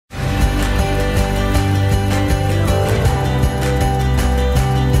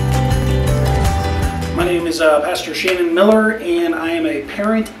name is Pastor Shannon Miller, and I am a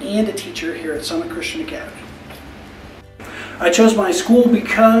parent and a teacher here at Summit Christian Academy. I chose my school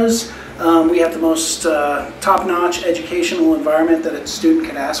because we have the most top-notch educational environment that a student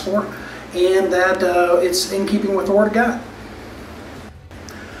could ask for, and that it's in keeping with the Word of God.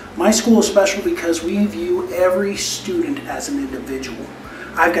 My school is special because we view every student as an individual.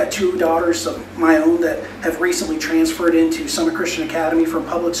 I've got two daughters of my own that have recently transferred into Summit Christian Academy from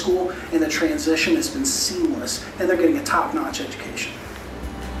public school, and the transition has been seamless, and they're getting a top-notch education.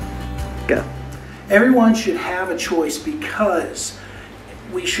 Go. Everyone should have a choice because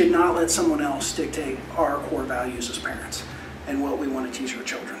we should not let someone else dictate our core values as parents and what we want to teach our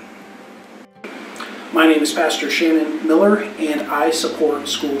children. My name is Pastor Shannon Miller, and I support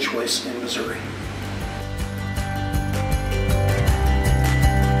school choice in Missouri.